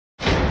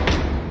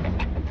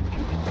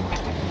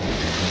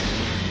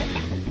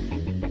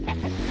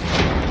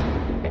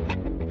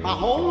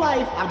whole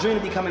life, I've dreamed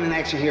of becoming an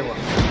action hero.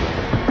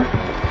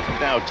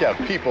 Now,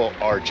 Kev, people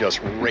are just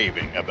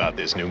raving about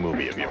this new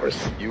movie of yours.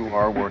 You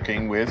are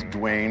working with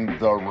Dwayne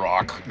 "The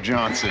Rock"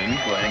 Johnson,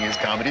 playing his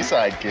comedy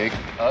sidekick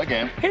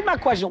again. Here's my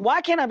question.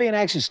 Why can't I be an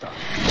action star?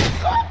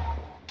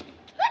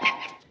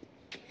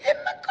 Hit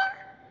my car.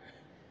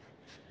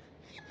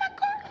 Hit my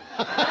car.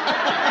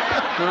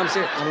 No, I'm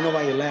serious. I don't know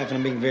why you're laughing.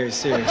 I'm being very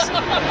serious.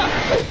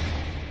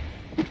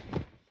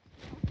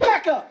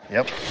 Back up.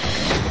 Yep.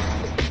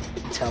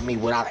 Tell me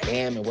what I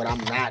am and what I'm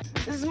not.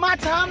 This is my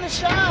time to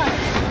shine.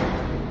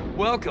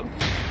 Welcome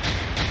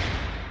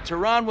to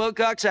Ron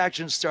Wilcox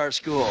Action Star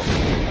School.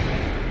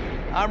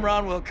 I'm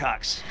Ron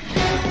Wilcox.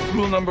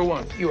 Rule number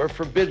 1, you are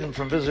forbidden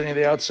from visiting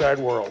the outside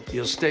world.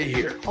 You'll stay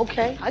here.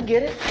 Okay, I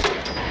get it.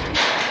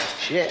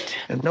 Shit.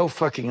 And no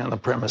fucking on the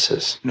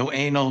premises. No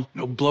anal,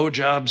 no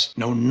blowjobs,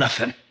 no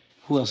nothing.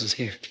 Who else is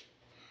here?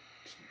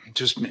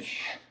 Just me.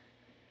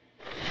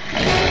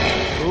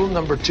 Rule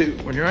number 2,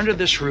 when you're under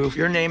this roof,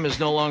 your name is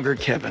no longer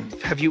Kevin.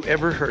 Have you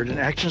ever heard an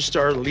action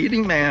star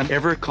leading man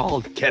ever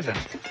called Kevin?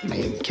 I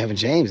mean, Kevin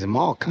James and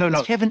Mall.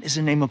 No. Kevin is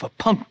the name of a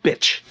punk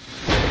bitch.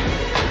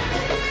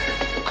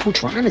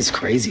 Coach Ron is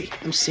crazy.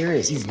 I'm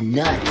serious. He's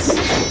nuts.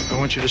 I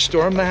want you to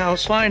storm the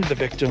house, find the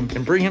victim,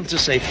 and bring him to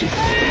safety.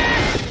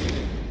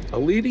 A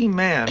leading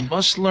man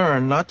must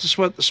learn not to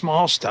sweat the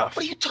small stuff.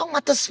 What are you talking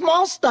about, the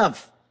small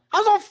stuff? I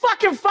was on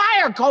fucking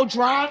fire, Coach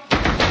Ron.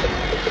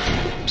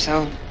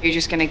 So, you're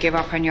just gonna give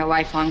up on your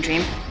lifelong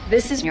dream?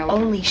 This is your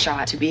only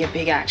shot to be a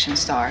big action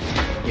star.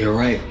 You're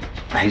right.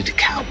 I need the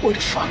cowboy to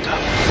fuck up.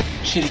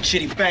 Chitty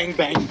chitty bang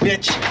bang,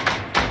 bitch.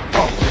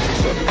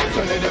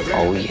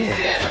 Oh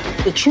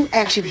yeah. The true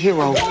action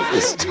hero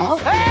is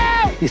tough.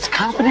 He's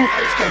confident.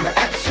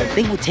 But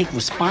they will take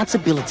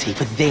responsibility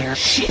for their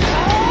shit.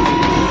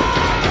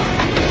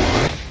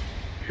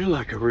 You're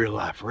like a real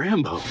life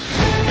Rambo.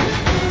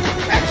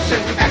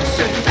 Action,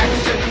 action,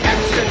 action,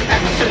 action,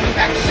 action,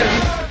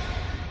 action.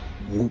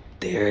 Whoop,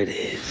 there it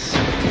is.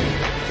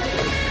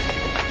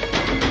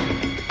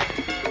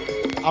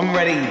 I'm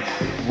ready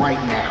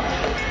right now.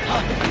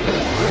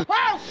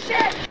 Oh,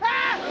 shit!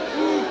 Ah!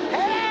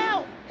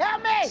 Help!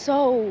 Help me!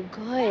 So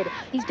good.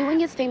 He's doing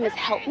his famous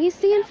help me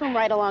scene from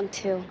Ride Along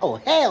 2. Oh,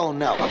 hell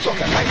no. I'm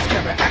talking lights,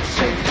 camera,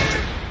 action.